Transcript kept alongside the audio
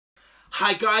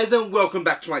Hi guys, and welcome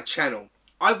back to my channel.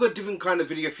 I've got a different kind of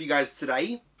video for you guys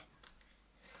today.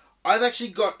 I've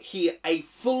actually got here a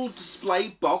full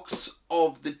display box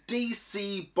of the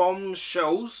DC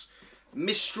Bombshells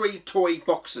mystery toy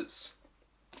boxes.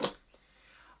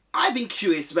 I've been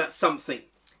curious about something.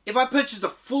 If I purchased a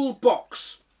full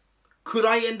box, could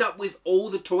I end up with all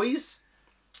the toys?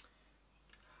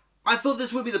 I thought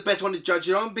this would be the best one to judge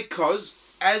it on because,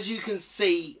 as you can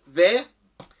see there,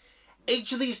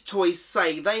 each of these toys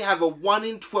say they have a 1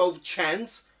 in 12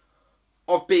 chance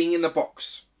of being in the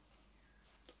box.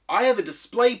 I have a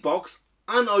display box,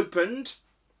 unopened,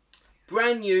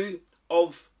 brand new,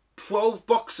 of 12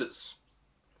 boxes.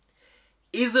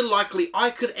 Is it likely I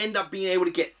could end up being able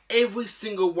to get every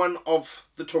single one of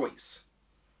the toys?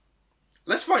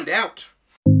 Let's find out.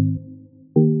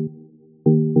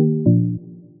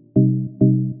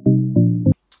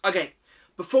 Okay,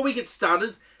 before we get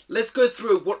started, let's go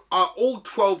through what are all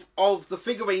 12 of the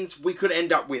figurines we could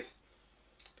end up with.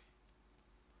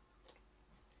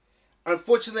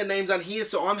 Unfortunately, their names aren't here,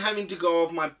 so I'm having to go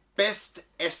off my best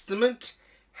estimate.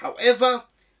 However,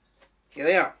 here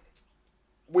they are.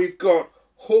 We've got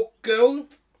Hawkgirl,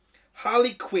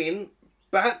 Harley Quinn,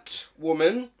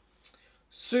 Batwoman,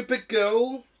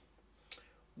 Supergirl,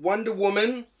 Wonder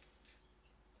Woman.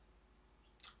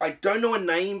 I don't know a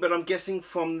name, but I'm guessing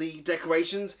from the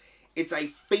decorations, it's a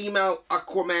female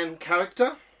Aquaman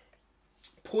character.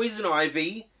 Poison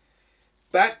Ivy,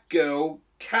 Batgirl,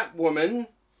 Catwoman.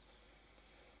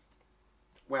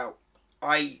 Wow,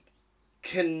 I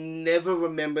can never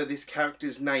remember this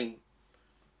character's name.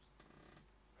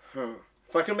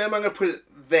 If I can remember, I'm going to put it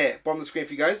there, bottom of the screen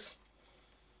for you guys.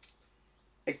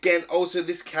 Again, also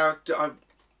this character, I've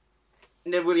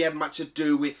never really had much to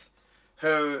do with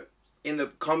her in the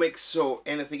comics or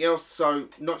anything else, so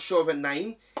not sure of her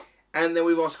name. And then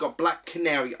we've also got Black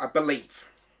Canary, I believe.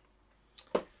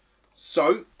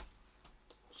 So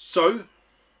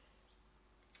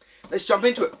let's jump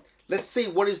into it. Let's see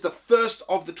what is the first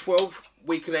of the 12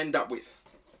 we could end up with.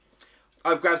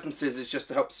 I've grabbed some scissors just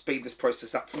to help speed this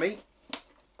process up for me.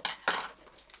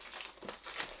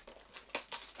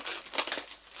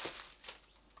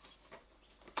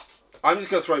 I'm just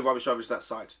going to throw rubbish over to that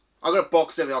side. I've got a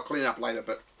box everything, I'll clean it up later,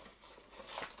 but...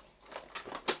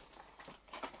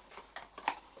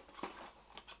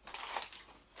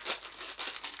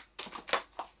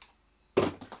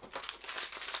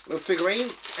 little figurine,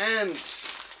 and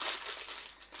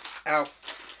our,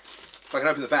 if I can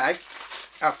open the bag,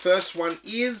 our first one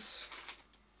is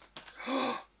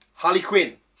Harley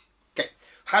Quinn. Okay,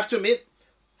 have to admit,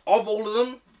 of all of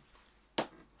them,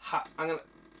 I'm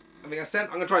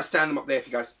gonna try to stand them up there for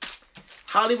you guys.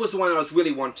 Harley was the one I was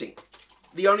really wanting.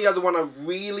 The only other one I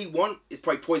really want is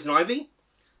probably Poison Ivy.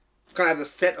 Kind of have the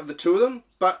set of the two of them,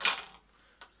 but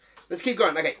let's keep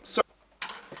going. Okay, so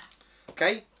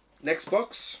next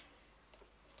box.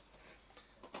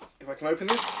 If I can open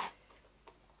this.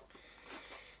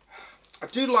 I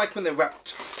do like when they're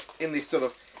wrapped in this sort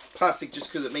of plastic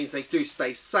just because it means they do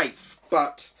stay safe,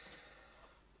 but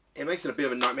it makes it a bit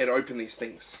of a nightmare to open these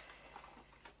things.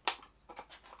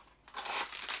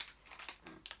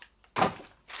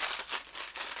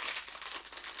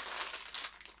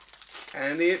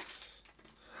 And it's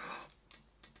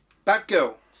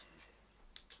Batgirl.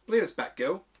 I believe it's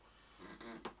Batgirl.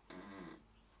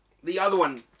 The other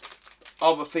one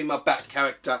of a female Bat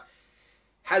character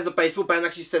has a baseball bat and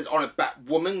actually says on it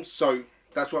Batwoman, so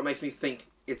that's what makes me think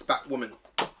it's Batwoman.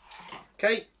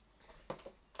 Okay.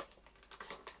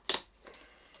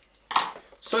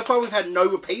 So far we've had no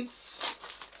repeats,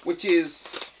 which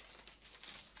is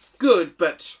good,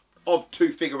 but of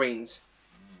 2 figurines.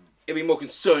 It'd be more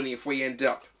concerning if we end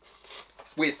up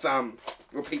with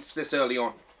repeats this early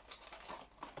on.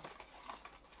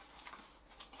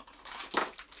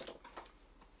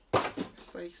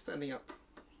 Stay standing up.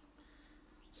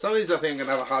 Some of these I think I'm going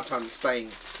to have a hard time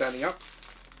standing up.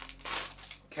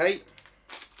 Okay,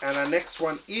 and our next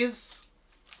one is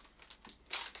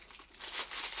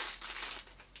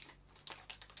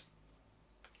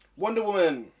Wonder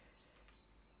Woman.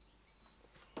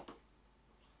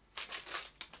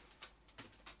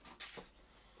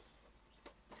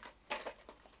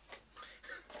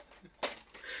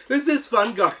 This is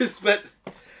fun, guys, but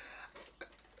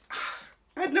I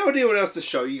had no idea what else to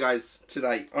show you guys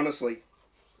today, honestly.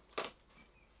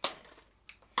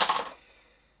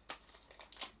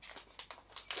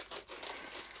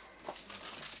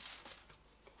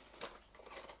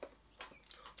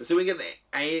 Let's see if we can get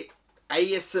the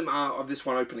ASMR of this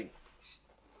one opening.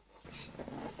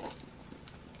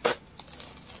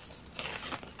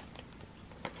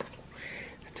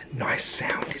 That's a nice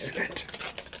sound, isn't it?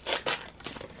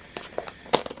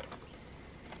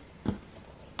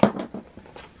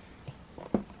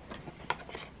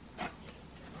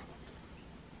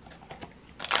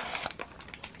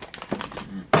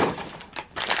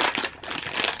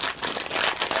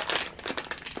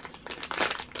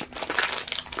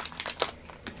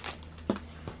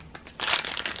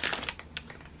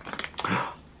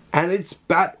 And it's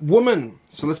Batwoman.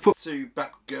 So let's put to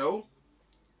Batgirl.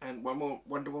 And one more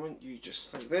Wonder Woman. You just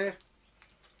stay there.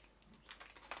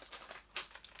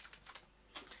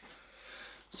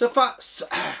 So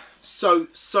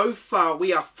far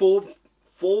we are 4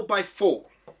 by 4.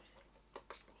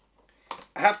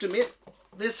 I have to admit,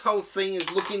 this whole thing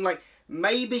is looking like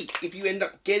maybe if you end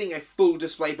up getting a full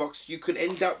display box, you could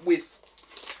end up with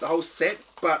the whole set,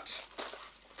 but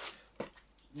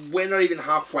we're not even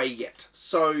halfway yet.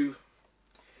 So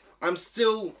I'm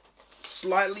still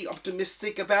slightly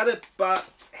optimistic about it, but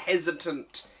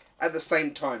hesitant at the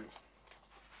same time.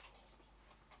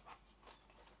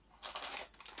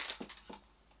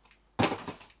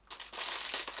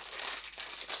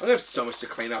 I have so much to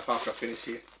clean up after I finish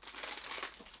here.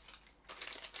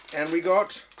 And we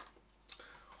got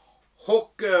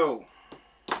Hawk Girl.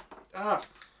 Ah,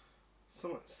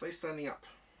 someone stay standing up.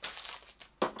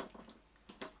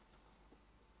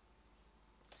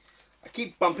 I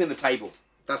keep bumping the table.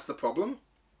 That's the problem.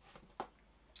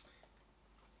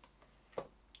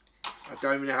 I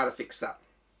don't even know how to fix that.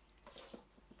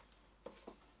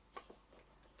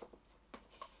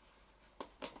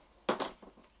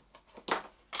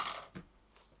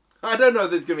 I don't know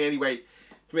if there's going to be any way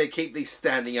for me to keep these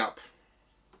standing up.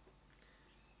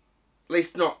 At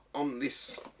least not on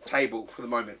this table for the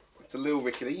moment. It's a little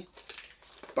rickety,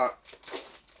 but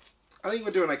I think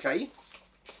we're doing okay.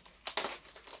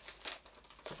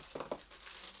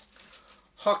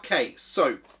 Okay,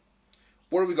 so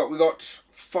what have we got? We got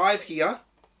 5 here.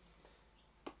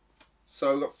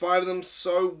 So we've got 5 of them.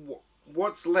 So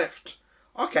what's left?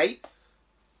 Okay,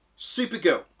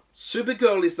 Supergirl.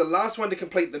 Supergirl is the last one to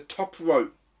complete the top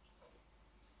row.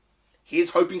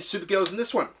 Here's hoping Supergirl's in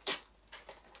this one.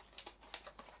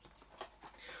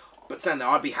 But saying that,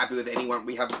 I'd be happy with anyone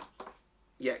we haven't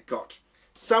yet got.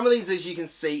 Some of these, as you can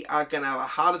see, are going to have a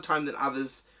harder time than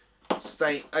others.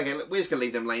 Okay, we're just going to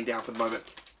leave them laying down for the moment.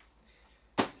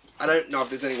 I don't know if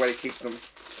there's any way to keep them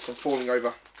from falling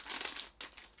over.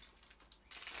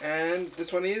 And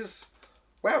this one is,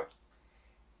 well,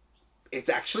 it's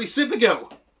actually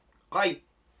Supergirl. I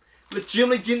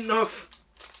legitimately didn't know if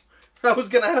that was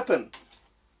going to happen.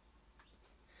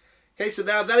 Okay, so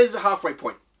now that is a halfway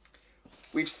point.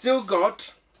 We've still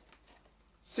got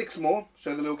 6 more.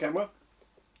 Show the little camera.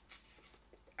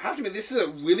 I have to admit, this is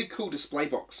a really cool display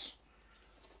box.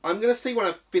 I'm going to see when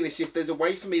I finish if there's a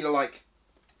way for me to like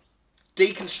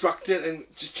deconstruct it and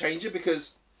just change it,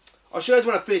 because I'll show you guys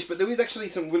when I finish, but there is actually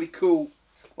some really cool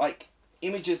like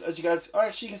images, as you guys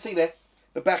actually can see there,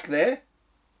 the back there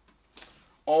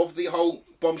of the whole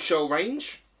Bombshell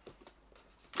range.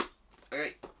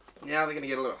 Okay, now they're going to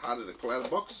get a little harder to pull out of the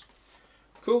box.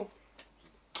 Cool.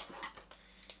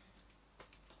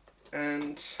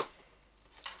 And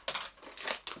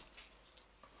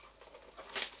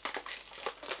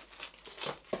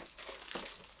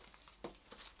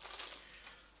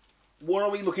what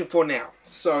are we looking for now?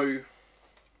 So,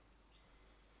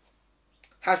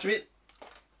 have to admit,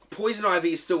 Poison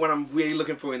Ivy is still what I'm really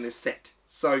looking for in this set.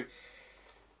 So,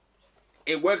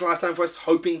 it worked last time for us,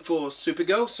 hoping for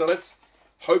Supergirl. So let's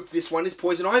hope this one is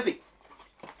Poison Ivy.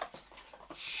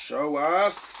 Show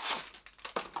us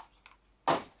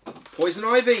Poison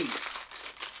Ivy.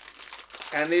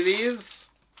 And it is,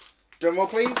 drum roll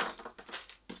please,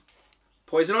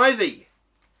 Poison Ivy.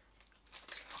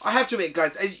 I have to admit,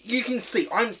 guys, as you can see,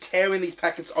 I'm tearing these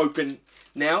packets open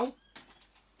now.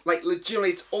 Like, legitimately,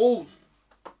 it's all...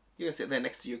 You're going to sit there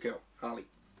next to your girl, Harley.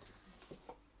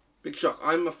 Big shock.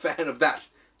 I'm a fan of that.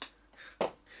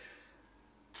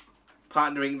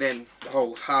 Partnering then the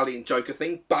whole Harley and Joker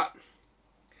thing. But,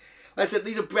 like I said,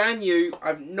 these are brand new.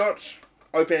 I've not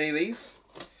opened any of these.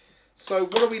 So,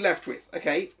 what are we left with?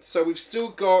 Okay, so we've still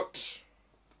got...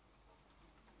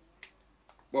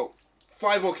 Well,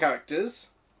 5 more characters.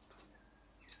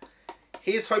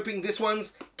 Here's hoping this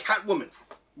one's Catwoman.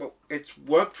 Well, it's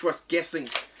worked for us guessing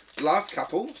the last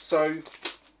couple, so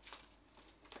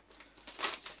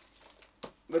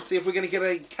let's see if we're going to get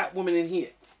a Catwoman in here.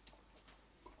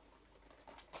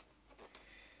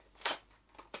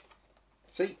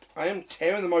 See, I am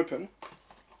tearing them open,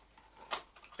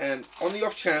 and on the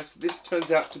off chance this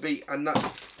turns out to be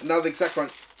another exact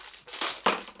one.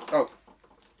 Oh,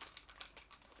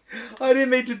 I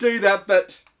didn't mean to do that,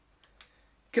 but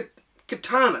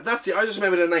Katana, that's it. I just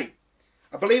remembered her name.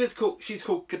 I believe she's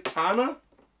called Katana.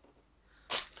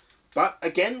 But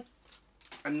again,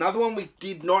 another one we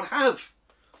did not have.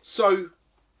 So,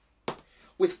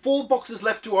 with 4 boxes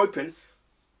left to open,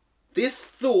 this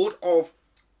thought of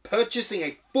purchasing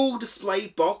a full display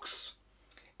box,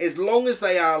 as long as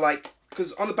they are like,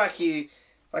 because on the back here,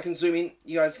 if I can zoom in,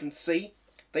 you guys can see,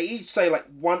 they each say like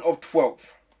 1 of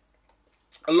 12.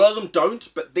 A lot of them don't,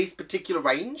 but this particular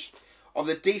range of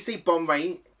the DC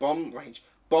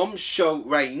bombshell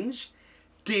range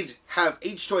did have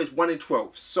each toy is 1 in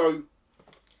 12. So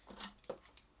I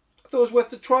thought it was worth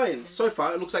the try, and so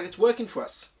far it looks like it's working for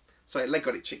us. Sorry, leg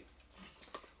got itchy.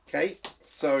 Okay,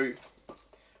 so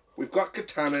we've got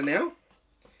Katana now.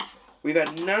 We've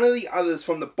had none of the others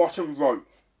from the bottom row.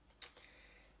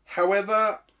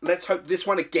 However, let's hope this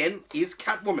one again is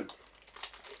Catwoman.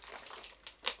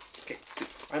 Okay, so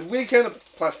I'm really tearing the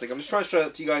plastic. I'm just trying to show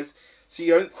that to you guys so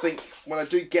you don't think when I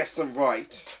do guess them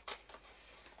right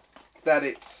that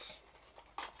it's...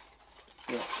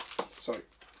 Yeah, sorry.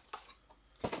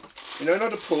 You know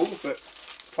not to pull, but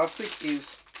plastic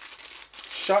is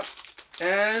shut,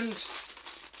 and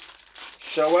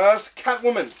show us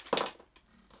Catwoman.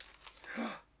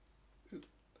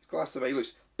 Glass of A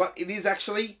loose, but it is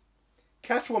actually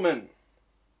Catwoman.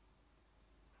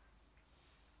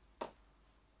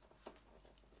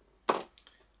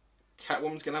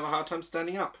 Catwoman's gonna have a hard time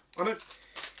standing up. I know.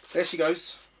 There she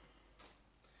goes.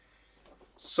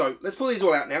 So let's pull these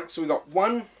all out now. So we got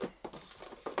 1,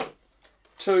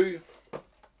 2,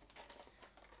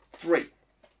 3.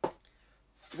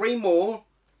 3 more,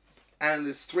 and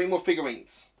there's 3 more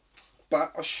figurines.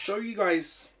 But I'll show you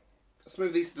guys. Let's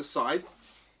move these to the side,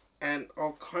 and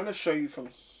I'll kind of show you from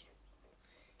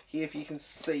here if you can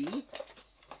see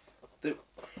that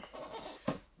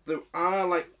there are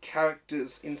like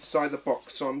characters inside the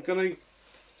box. So I'm going to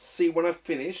see when I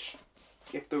finish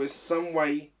if there is some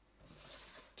way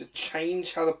to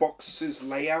change how the box's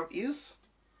layout is,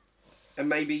 and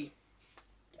maybe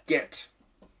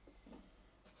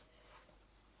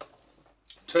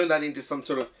turn that into some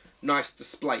sort of nice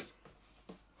display.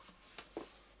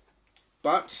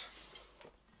 But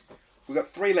we've got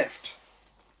 3 left.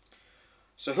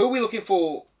 So who are we looking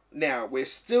for now? We're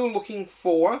still looking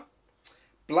for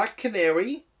Black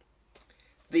Canary,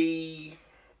 the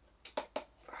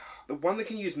one that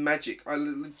can use magic. I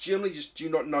legitimately just do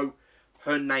not know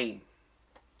her name.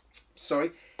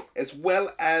 Sorry. As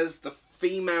well as the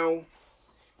female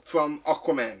from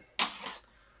Aquaman.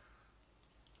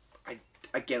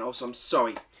 I'm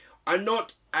sorry. I'm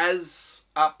not as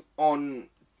up on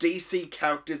DC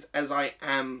characters as I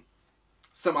am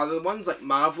some other ones like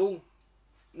Marvel.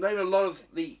 Not even a lot of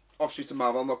the offshoots of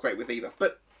Marvel I'm not great with either,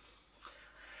 but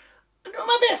I'm doing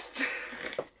my best.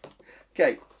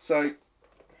 Okay, so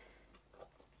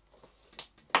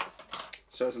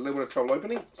shows a little bit of trouble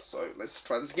opening, so let's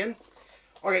try this again.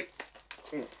 Okay,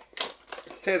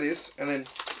 let's tear this and then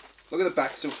look at the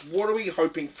back. So what are we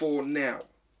hoping for now?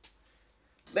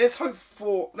 Let's go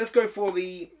for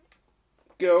the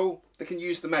girl that can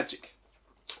use the magic.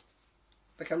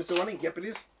 The camera's still running? Yep, it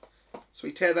is. So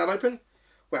we tear that open.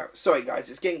 Wow, sorry guys,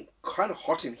 it's getting kind of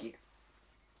hot in here.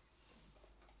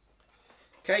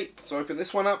 Okay, so open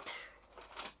this one up.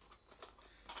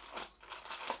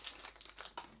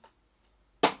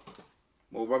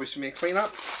 More rubbish for me to clean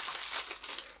up.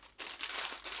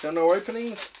 So no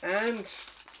openings, and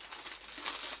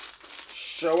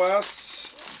show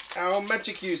us our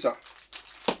magic user.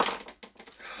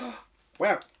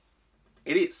 Wow,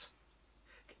 it is.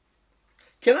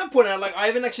 Can I point out, like, I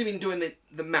haven't actually been doing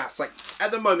the maths. Like, at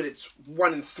the moment it's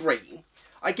 1 in 3.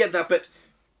 I get that, but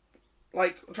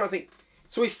like, I'm trying to think.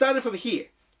 So we started from here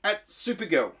at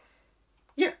Supergirl.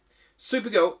 Yeah,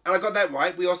 Supergirl, and I got that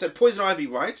right. We also had Poison Ivy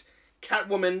right.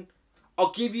 Catwoman,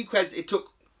 I'll give you credit, it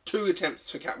took 2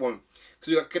 attempts for Catwoman. Because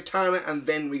we got Katana and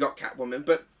then we got Catwoman.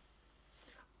 But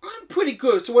I'm pretty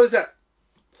good. So what is that?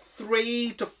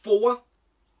 3 to 4?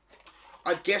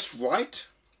 I guess right.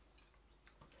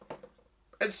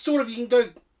 And sort of, you can go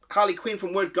Harley Quinn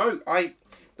from word go. That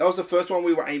was the first one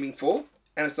we were aiming for.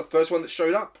 And it's the first one that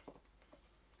showed up.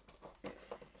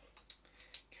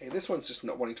 Okay, this one's just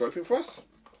not wanting to open for us.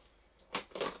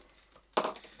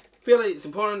 Feel like it's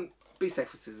important. Be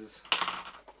safe with scissors.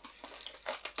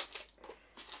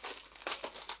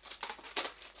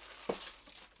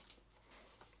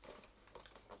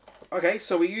 Okay,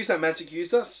 so we use that magic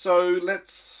user. So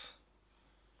let's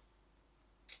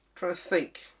try to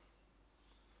think.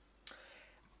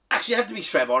 Actually, I have to be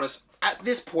straight honest. At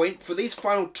this point, for these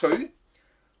final 2,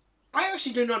 I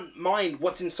actually do not mind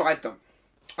what's inside them.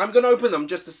 I'm going to open them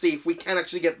just to see if we can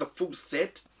actually get the full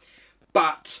set.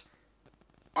 But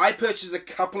I purchased a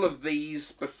couple of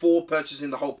these before purchasing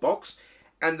the whole box.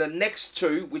 And the next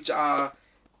 2, which are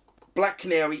Black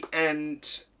Canary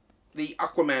and the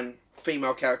Aquaman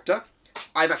female character,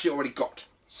 I've actually already got.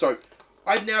 So,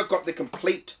 I've now got the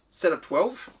complete set of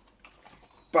 12.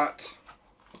 But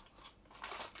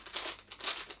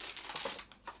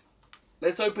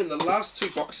let's open the last two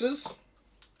boxes.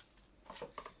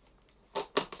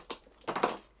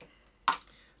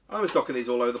 I'm just knocking these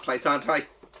all over the place, aren't I?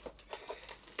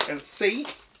 And see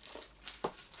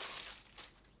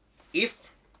if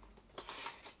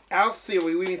our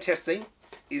theory we've been testing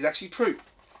is actually true.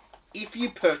 If you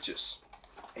purchase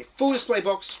a full display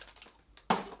box,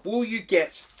 will you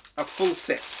get a full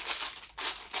set?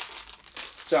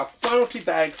 So our final two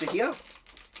bags are here.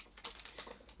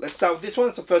 Let's start with this one.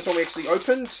 It's the first one we actually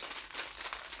opened.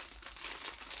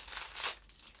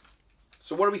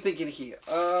 So what are we thinking here?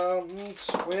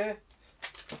 Where?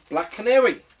 Black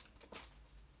Canary.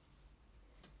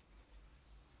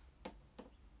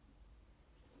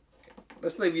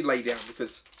 Let's maybe lay down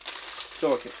because...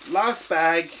 So, okay. Last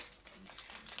bag.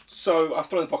 So, I've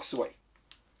thrown the boxes away.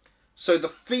 So, the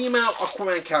female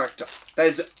Aquaman character. That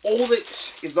is all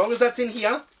that... As long as that's in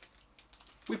here,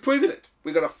 we've proven it.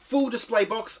 We got a full display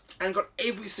box and got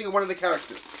every single one of the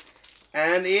characters.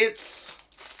 And it's...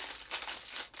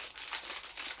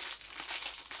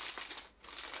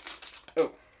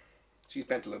 Oh. She's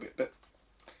bent a little bit, but...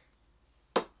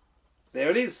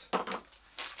 There it is.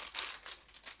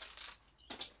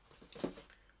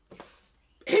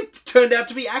 It turned out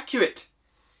to be accurate.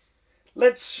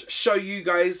 Let's show you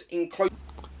guys in close.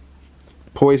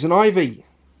 Poison Ivy.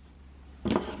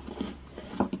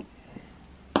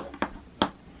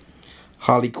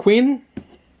 Harley Quinn.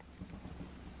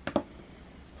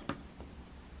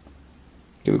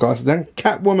 Get the glasses down.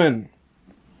 Catwoman.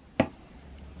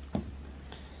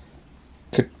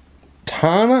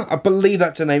 Katana. I believe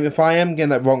that's her name. If I am getting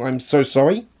that wrong, I'm so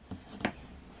sorry.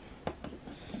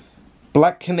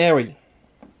 Black Canary.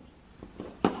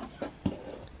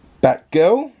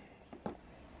 Batgirl.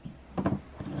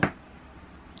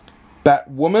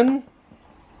 Batwoman.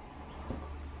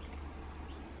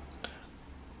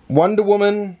 Wonder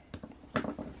Woman.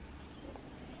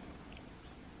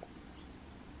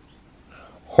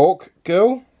 Hawk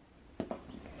Girl.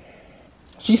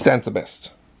 She stands the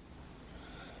best.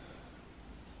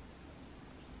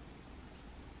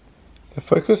 The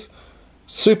focus.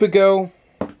 Supergirl.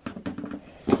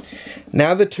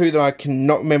 Now the two that I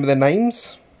cannot remember their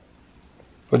names.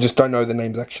 I just don't know the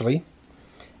names actually.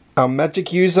 Our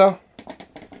magic user.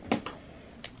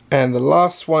 And the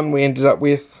last one we ended up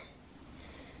with.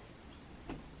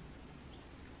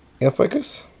 Air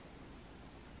focus.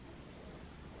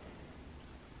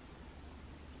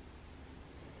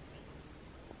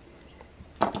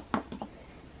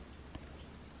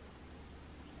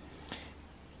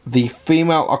 The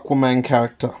female Aquaman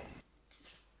character.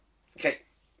 Okay,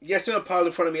 yes, there's a pile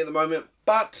in front of me at the moment,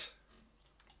 but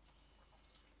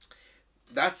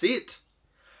that's it.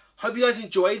 Hope you guys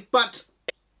enjoyed, but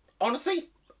honestly,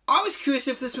 I was curious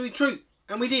if this would be true,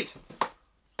 and we did.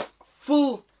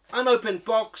 Full unopened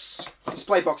box,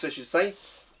 display box I should say.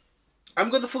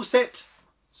 I've got the full set,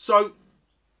 so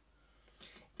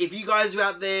if you guys are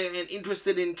out there and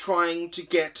interested in trying to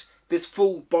get this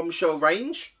full bombshell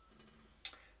range,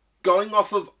 going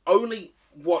off of only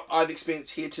what I've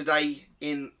experienced here today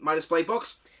in my display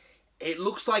box, it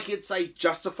looks like it's a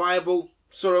justifiable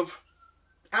sort of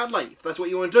outlay, if that's what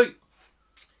you want to do.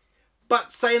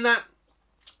 But saying that,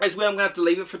 is where I'm going to have to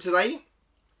leave it for today.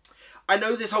 I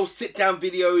know this whole sit down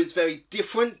video is very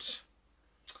different.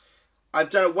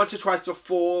 I've done it once or twice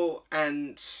before,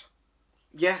 and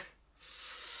yeah,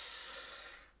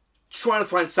 trying to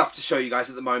find stuff to show you guys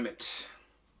at the moment.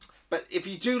 But if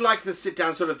you do like the sit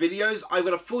down sort of videos, I've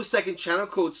got a full second channel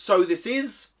called So This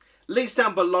Is. Links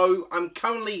down below. I'm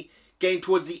currently getting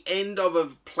towards the end of a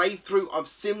playthrough of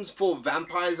Sims 4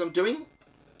 Vampires I'm doing.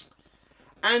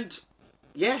 And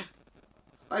yeah,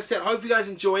 like I said, hope you guys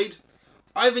enjoyed.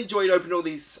 I've enjoyed opening all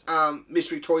these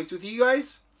mystery toys with you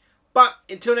guys. But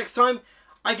until next time,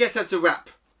 I guess that's a wrap.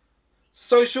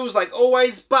 Socials like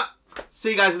always, but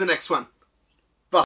see you guys in the next one.